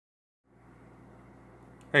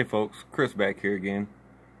Hey folks, Chris back here again.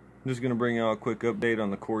 I'm just going to bring y'all a quick update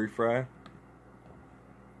on the Cory fry.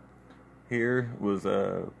 Here was,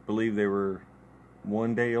 believe they were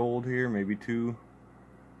 1 day old here, maybe 2.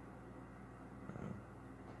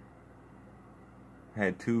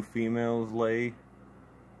 Had 2 females lay.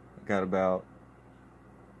 Got about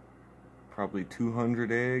probably 200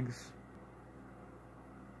 eggs.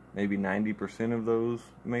 Maybe 90% of those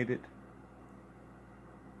made it.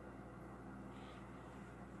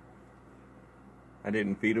 I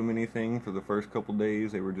didn't feed them anything for the first couple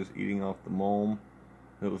days. They were just eating off the mulm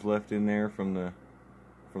that was left in there from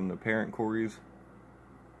the parent Corys.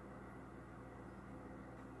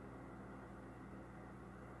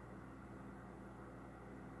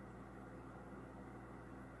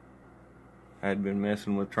 I had been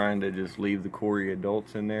messing with trying to just leave the Cory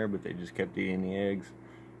adults in there, but they just kept eating the eggs.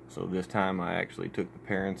 So this time I actually took the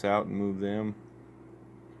parents out and moved them.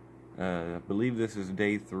 I believe this is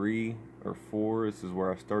day 3 or 4. This is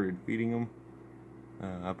where I started feeding them.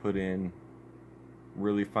 I put in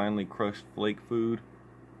really finely crushed flake food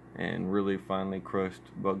and really finely crushed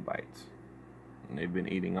bug bites, and they've been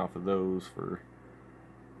eating off of those for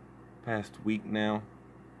the past week now,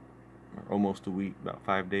 or almost a week, about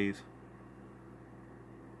 5 days.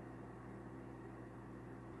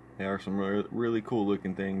 They are some really cool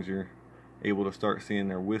looking things. You're able to start seeing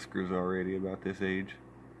their whiskers already about this age.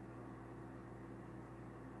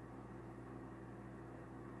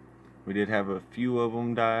 We did have a few of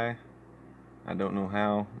them die. I don't know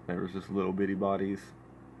how. There was just little bitty bodies.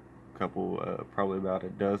 A couple, probably about a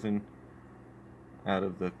dozen out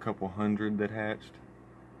of the couple hundred that hatched.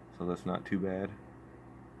 So that's not too bad.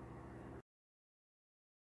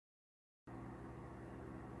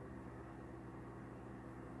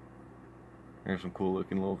 There's some cool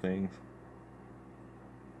looking little things.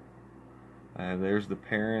 There's the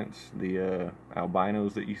parents, the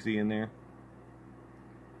albinos that you see in there.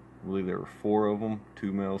 I believe there were 4 of them,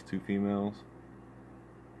 2 males, 2 females.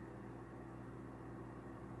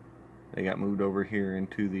 They got moved over here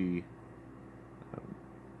into the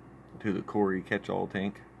Cory catch-all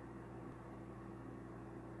tank.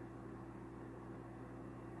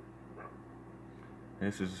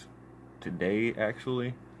 This is today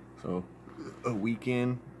actually, so a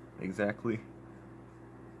weekend exactly.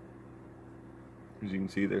 As you can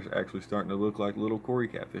see, they're actually starting to look like little Cory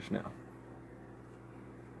catfish now.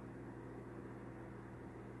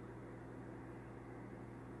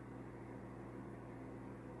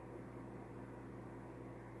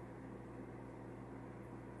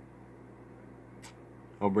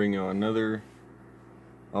 I'll bring another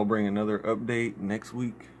update next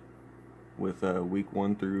week with week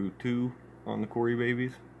 1 through 2 on the Cory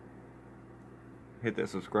babies. Hit that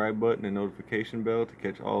subscribe button and notification bell to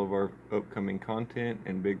catch all of our upcoming content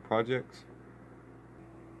and big projects.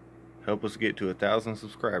 Help us get to 1,000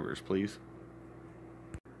 subscribers, please.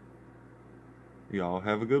 Y'all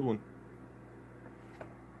have a good one.